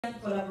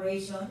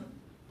collaboration,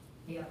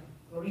 yeah,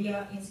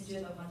 Korea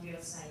Institute of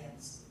Material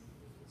Science.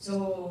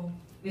 So,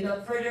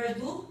 without further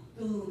ado,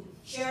 to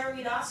share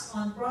with us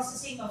on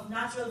processing of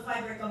natural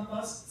fiber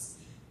composites,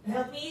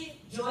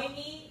 join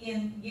me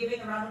in giving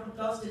a round of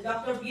applause to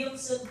Dr.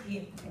 Byung-Sun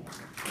Kim.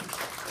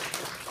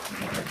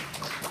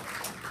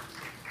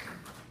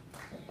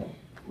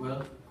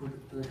 Well,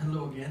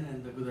 hello again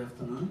and good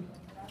afternoon.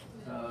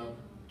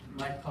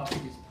 My topic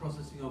is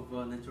processing of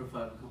natural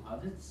fiber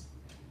composites.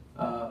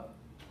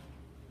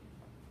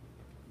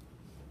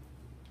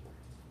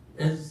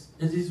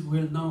 As is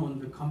well known,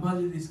 the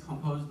composite is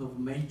composed of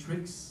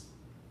matrix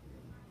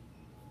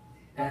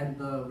and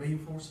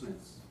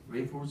reinforcements.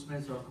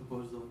 Reinforcements are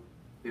composed of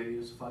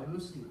various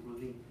fibers,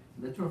 including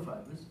natural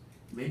fibers.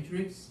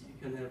 Matrix, you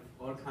can have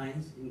all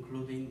kinds,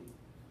 including,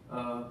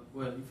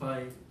 well, if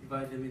I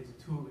divide them into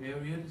two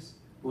areas,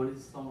 one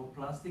is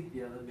thermoplastic,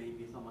 the other may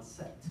be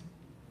thermoset.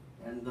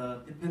 And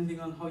depending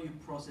on how you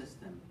process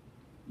them,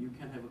 you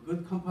can have a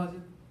good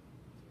composite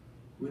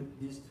with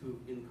these two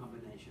in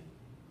combination.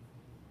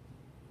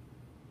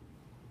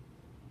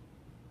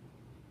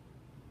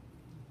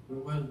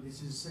 Well,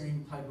 this is the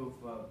same type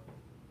of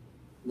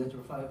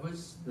natural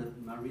fibers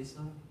that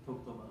Marisa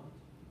talked about.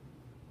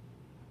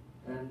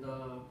 And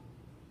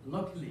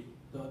luckily,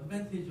 the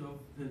advantage of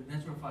the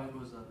natural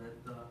fibers are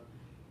that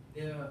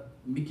they are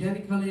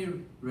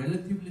mechanically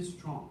relatively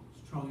strong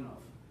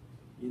enough,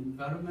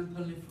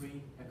 environmentally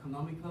free,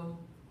 economical,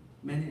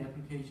 many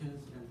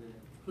applications, and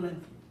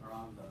plenty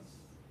around us.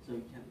 So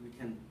we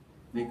can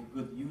make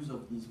good use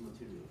of these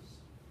materials.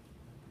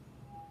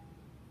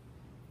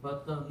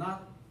 But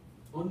not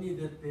only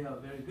that they are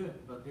very good,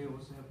 but they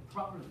also have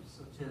problems,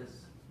 such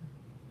as,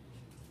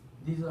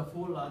 these are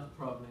four large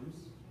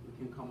problems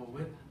we can come up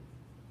with.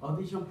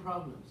 Addition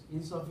problems: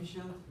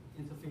 insufficient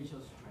interfacial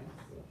strength,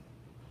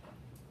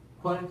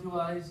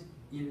 quality-wise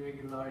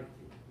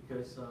irregularity,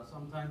 because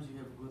sometimes you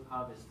have good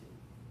harvesting,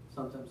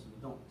 sometimes you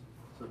don't.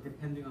 So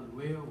depending on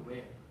where,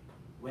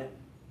 when.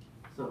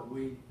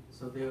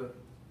 So they're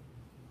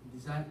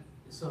designed.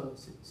 So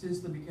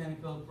since the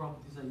mechanical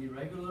properties are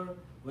irregular,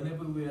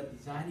 whenever we are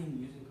designing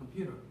using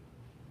computer,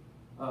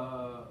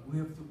 we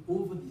have to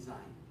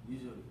over-design.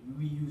 Usually,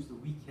 we use the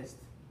weakest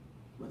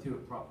material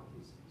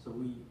properties, so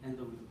we end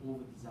up with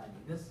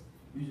over-designing. That's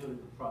usually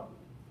the problem.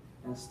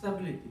 And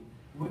stability,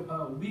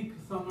 weak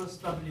thermal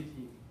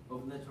stability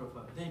of natural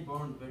fiber. They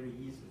burn very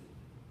easily.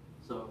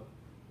 So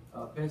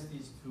best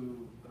is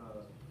to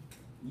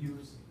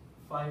use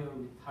fire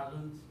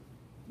retardant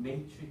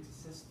matrix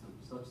system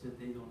such that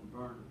they don't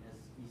burn as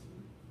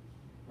easily.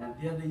 And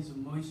the other is a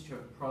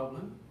moisture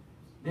problem.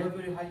 They are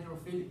very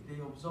hydrophilic. They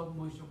absorb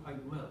moisture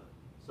quite well.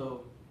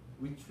 So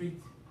we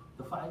treat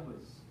the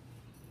fibers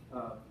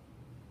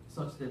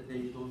such that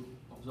they don't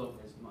absorb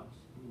as much,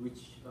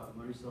 which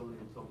Marisa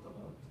already talked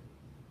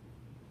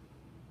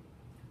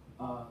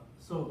about.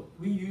 So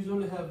we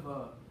usually have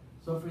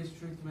surface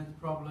treatment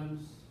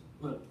problems.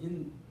 Well,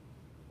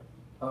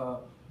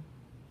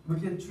 we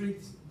can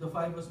treat the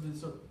fibers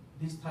with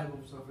this type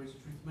of surface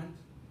treatment: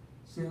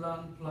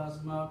 sealant,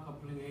 plasma,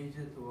 coupling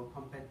agent, or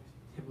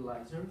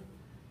compatibilizer.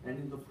 And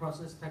in the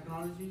process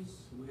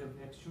technologies, we have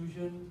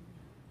extrusion,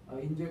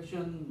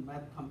 injection,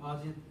 matte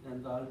composite,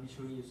 and I'll be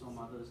showing you some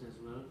others as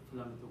well,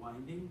 filament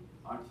winding,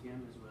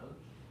 Rtm as well.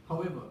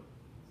 However,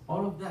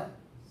 all of that,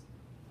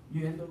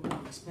 you end up with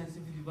an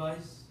expensive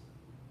device,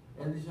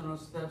 additional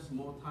steps,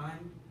 more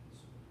time,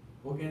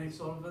 organic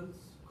solvents,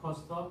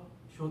 cost up,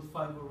 short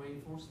fiber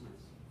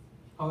reinforcements.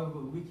 However,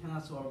 we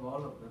cannot solve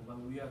all of them, but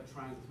we are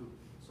trying to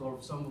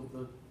solve some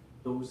of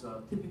those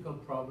typical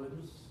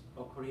problems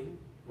occurring,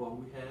 what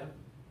we have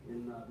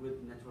with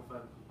natural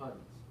fiber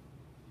composites.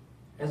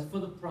 As for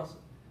the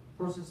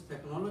process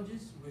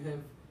technologies,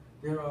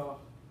 there are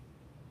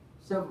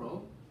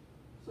several,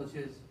 such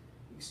as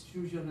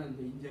extrusion and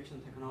the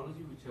injection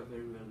technology, which are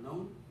very well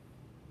known.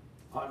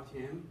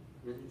 Rtm,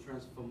 resin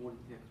transfer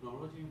molding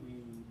technology,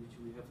 which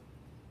we have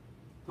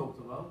talked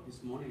about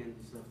this morning and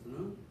this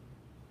afternoon.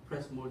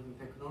 Press molding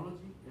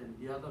technology, and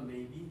the other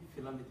may be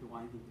filament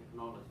winding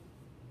technology.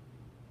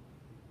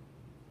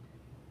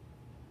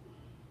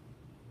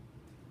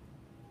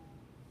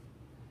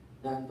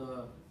 And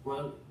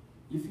well,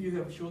 if you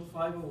have short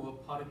fiber or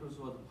particles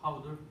or the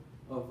powder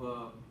of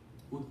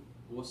wood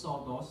or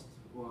sawdust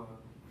or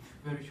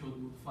very short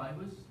wood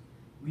fibers,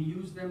 we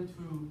use them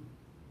to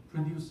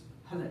produce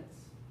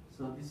pellets.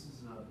 So this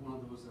is one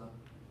of those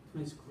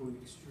twin screw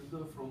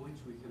extruder from which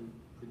we can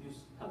produce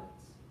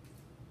pellets.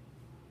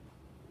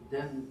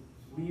 Then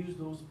we use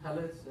those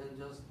pellets and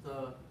just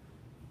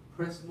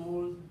press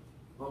mold,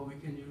 or we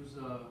can use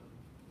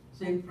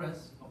same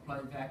press,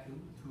 apply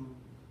vacuum to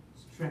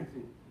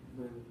strengthen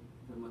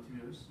the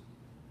materials.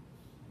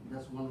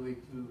 That's one way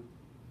to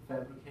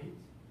fabricate.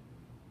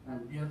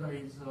 And the other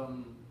is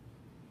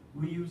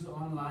we use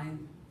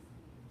online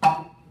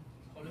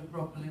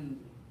polypropylene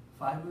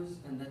fibers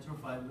and natural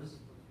fibers,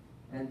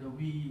 and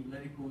we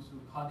let it go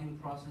through cutting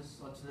process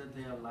such that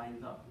they are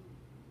lined up.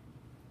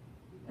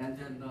 And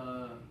then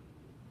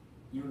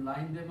you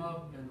line them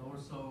up and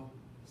also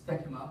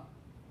stack them up,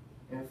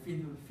 and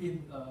feed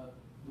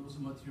those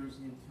materials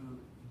into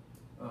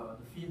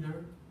the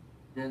feeder.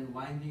 Then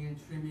winding and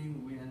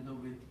trimming, we end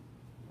up with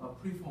a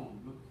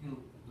preform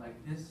looking like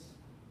this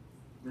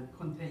that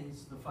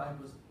contains the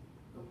fibers,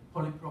 the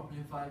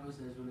polypropylene fibers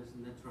as well as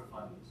natural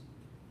fibers.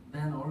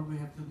 Then all we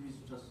have to do is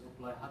just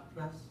apply hot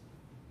press,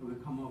 and we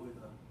come up with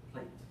a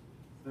plate.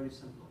 Very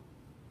simple.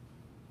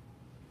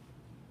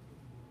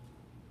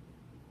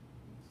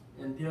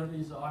 And the other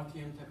is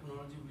Rtm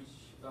technology, which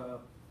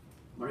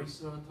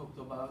Marisa talked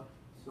about,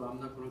 so I'm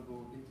not going to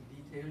go into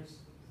details.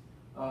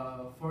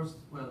 First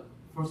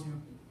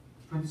you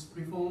produce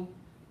preform,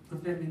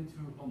 put them into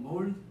a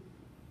mold,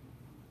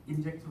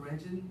 inject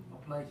resin,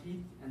 apply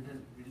heat, and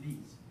then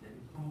release. Then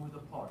you come with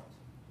a part.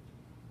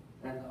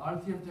 And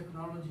Rtm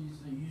technology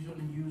is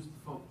usually used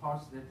for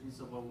parts that is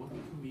about 1 to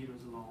 2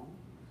 meters long.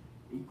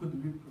 It could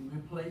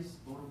replace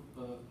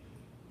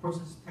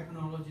process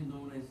technology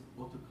known as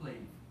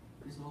autoclave.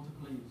 This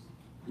autoclave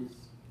is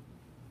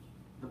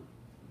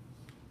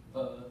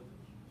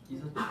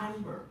a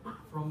chamber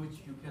from which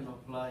you can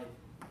apply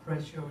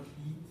pressure,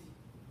 heat,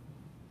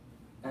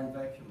 and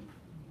vacuum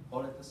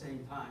all at the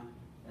same time,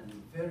 and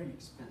very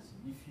expensive.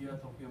 If you are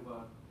talking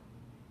about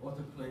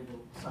autoclave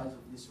the size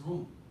of this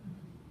room,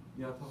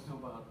 you are talking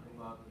about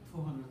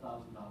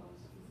 $200,000.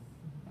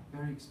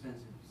 Very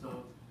expensive.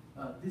 So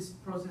this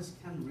process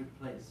can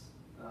replace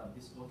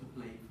this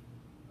autoclave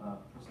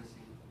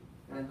processing.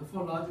 And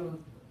for larger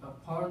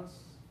parts,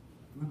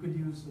 we could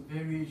use a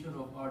variation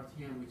of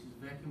RTM, which is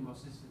vacuum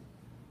assisted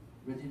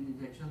resin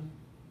injection,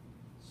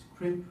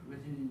 scrimp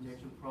resin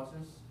injection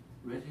process,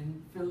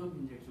 resin film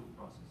injection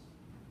process.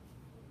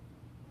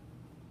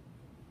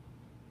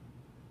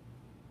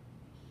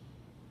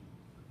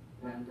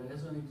 And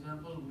as an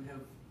example, we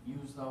have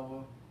used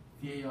our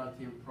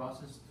VARTM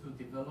process to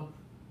develop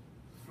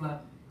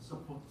flat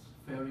support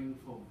fairing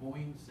for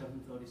Boeing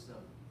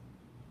 737.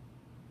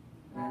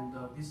 And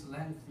this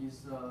length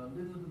is a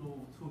little bit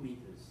over 2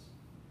 meters.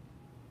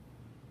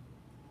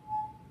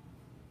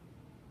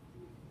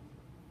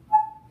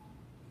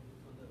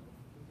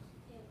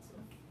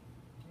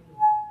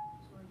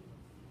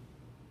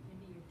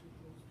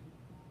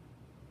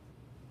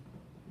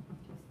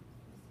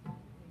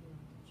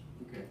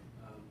 Okay.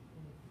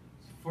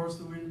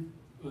 First, we'll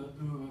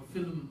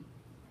do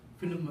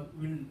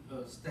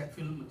we'll stack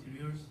film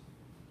materials.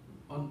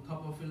 On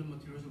top of film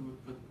materials, we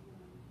put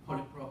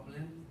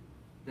polypropylene.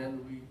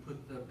 Then we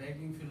put the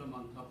bagging film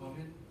on top of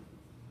it.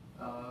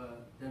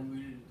 Then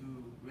we'll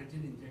do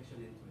resin injection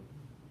into it.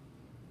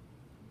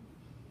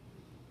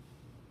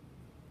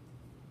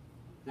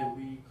 Then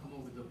we come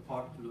up with a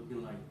part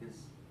looking like this.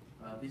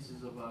 This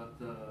is about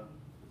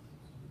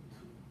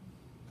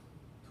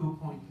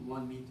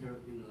 2.1 meter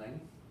in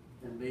length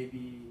and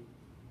maybe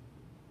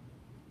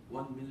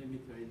 1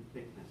 millimeter in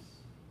thickness.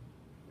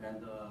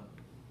 And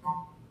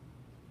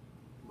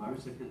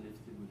Marisa can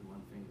lift it with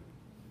one finger.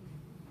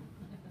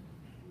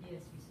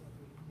 Yes, we saw.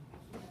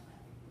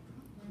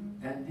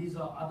 And these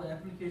are other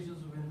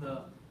applications with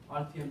the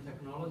Rtm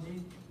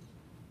technology.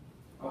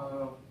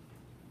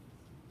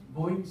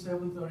 Boeing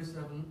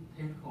 737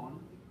 tail cone,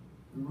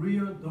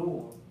 rear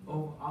door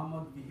of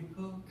armored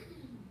vehicle,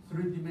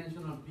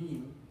 3-dimensional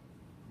beam.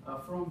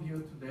 From here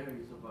to there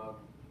is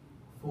about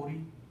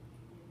 40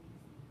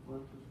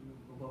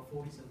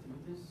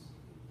 centimeters.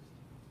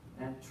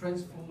 And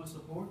transformer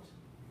support,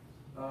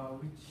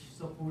 which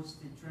supports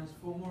the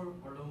transformer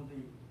along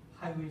the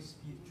highway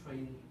speed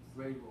train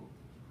railroad.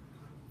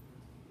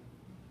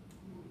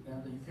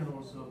 And we can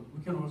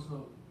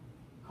also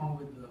come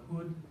with the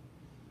hood.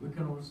 We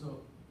can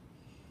also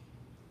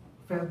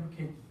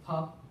fabricate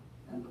top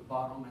and the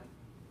bottom at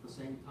the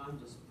same time.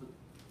 Just put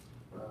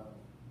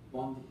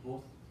bond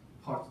both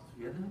parts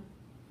together.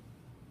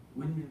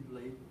 Windmill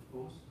blade, of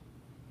course.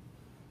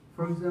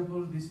 For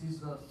example, this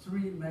is a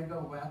 3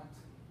 megawatt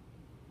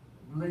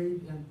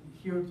blade, and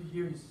here to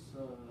here is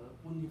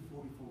only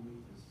 44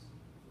 meters.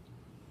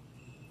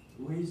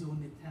 Weighs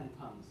only 10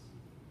 tons.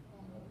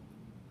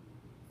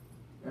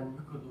 And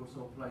we could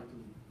also apply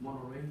to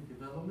monorail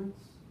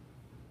developments.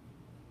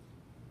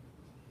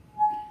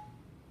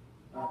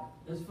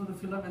 As for the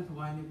filament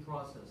winding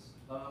process,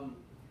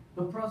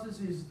 the process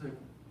is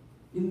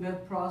in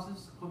that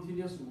process,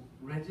 continuous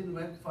resin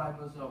wet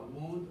fibers are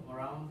wound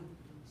around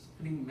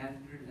spring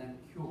mandrel and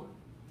cured.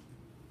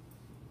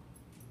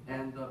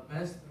 And the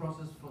best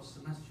process for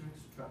symmetric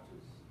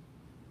structures.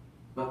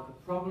 But the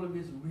problem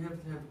is we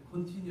have to have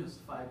continuous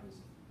fibers.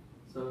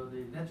 So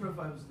the natural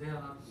fibers, they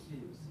are not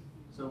continuous.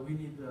 So we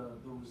need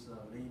those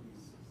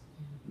ladies,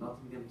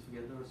 knotting them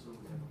together so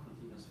we have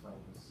continuous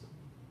fibers.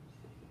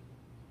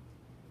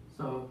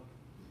 So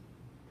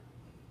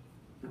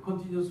the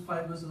continuous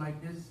fibers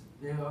like this,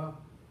 they are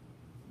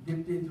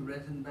dipped into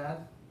resin bath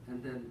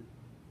and then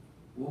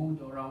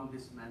wound around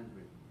this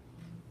mandrel,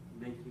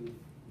 making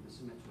the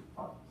symmetric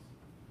parts.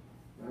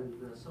 And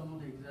some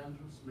of the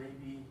examples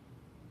maybe,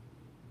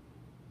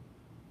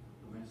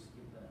 we'll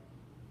skip that.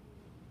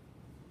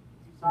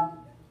 So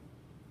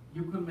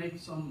you could make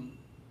some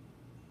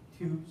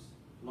tubes,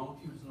 long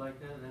tubes like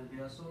that, and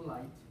they are so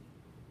light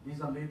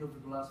These are made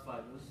of glass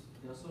fibers.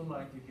 They're so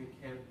light you can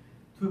carry,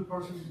 2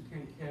 persons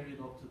can carry it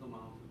up to the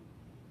mountain.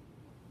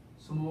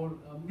 Small,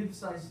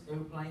 mid-sized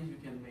airplanes you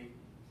can make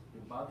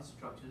the body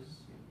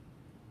structures.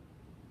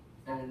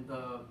 And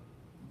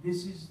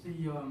this is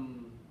the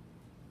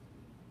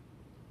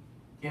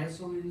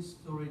gasoline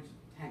storage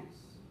tanks.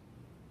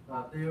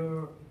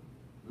 Their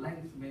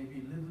length may be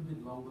a little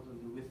bit longer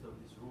than the width of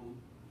this room,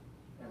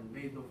 and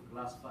made of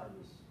glass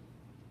fibers.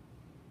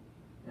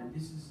 And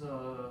this is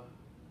a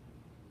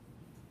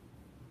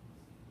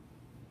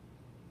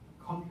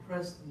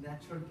compressed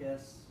natural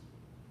gas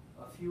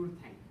fuel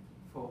tank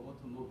for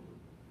automobile.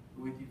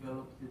 We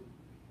developed it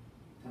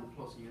 10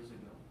 plus years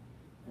ago.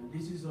 And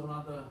this is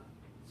another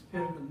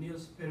spherical, near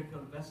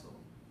spherical vessel,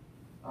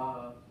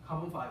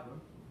 carbon fiber,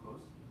 of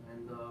course,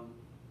 and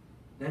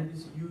that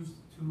is used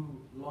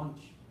to launch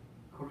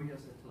Korea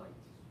satellite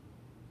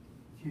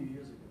a few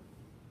years ago.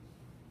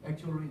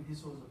 Actually,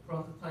 this was a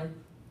prototype,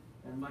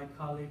 and my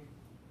colleague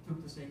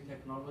took the same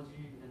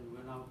technology and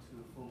went out to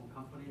form a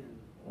company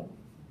and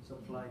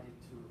supplied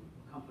it to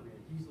a company.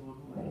 He's the one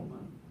who made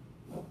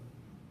money.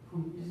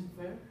 Who is it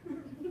fair?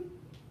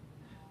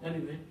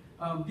 Anyway,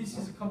 this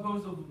is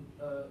composed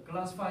of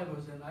glass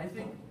fibers, and I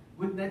think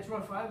with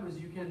natural fibers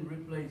you can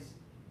replace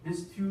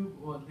this tube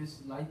or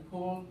this light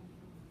pole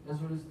as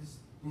well as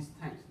these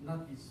tanks.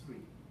 Not these 3,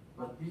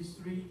 but these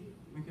 3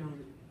 we can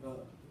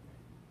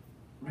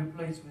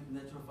replace with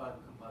natural fiber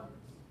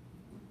composites.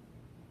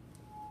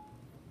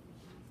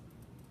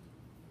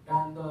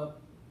 And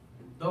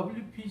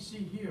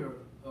WPC here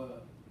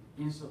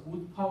is a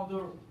wood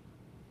powder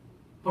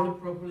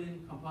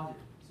polypropylene composite.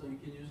 So you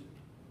can use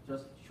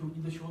just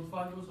either short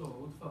fibers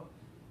or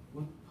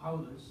wood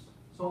powders,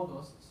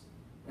 sawdusts,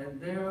 and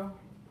there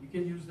you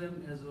can use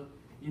them as an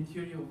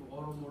interior of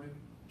automotive,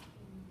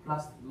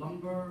 plastic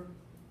lumber,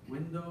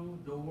 window,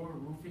 door,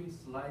 roofing,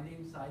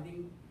 sliding,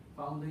 siding,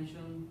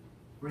 foundation,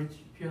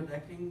 bridge, pier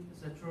decking,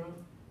 etc.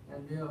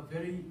 And they are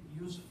very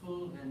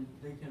useful, and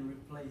they can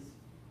replace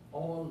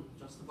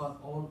just about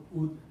all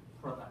wood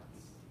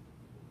products.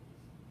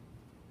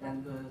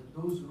 And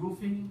those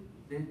roofing,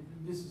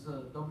 this is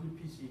a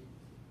WPC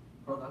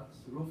products,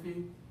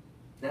 roofing,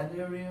 that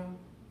area,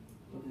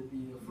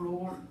 the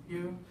floor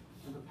here,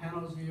 and the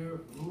panels here,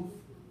 roof,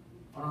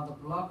 another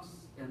blocks,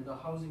 and the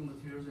housing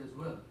materials as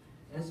well.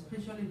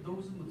 Especially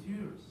those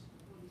materials,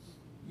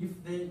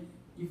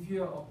 if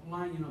you are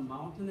applying in a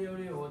mountain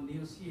area or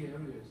near sea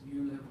areas,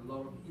 you will have a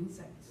lot of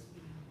insects.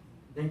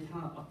 They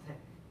cannot attack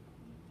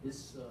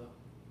this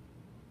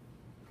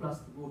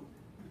plastic wood.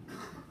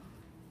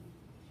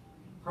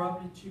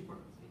 Probably cheaper,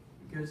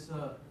 because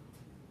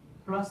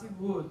plastic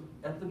wood,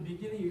 at the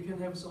beginning you can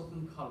have a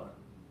certain color,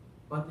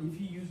 but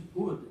if you use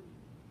wood,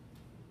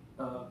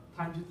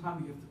 time to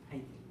time you have to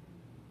paint it.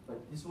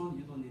 But this one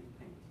you don't need to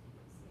paint.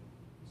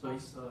 So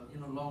it's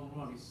in the long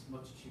run it's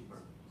much cheaper.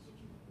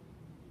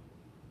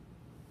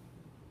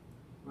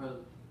 Well,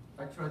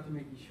 I tried to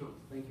make it short.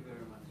 Thank you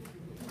very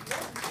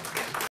much.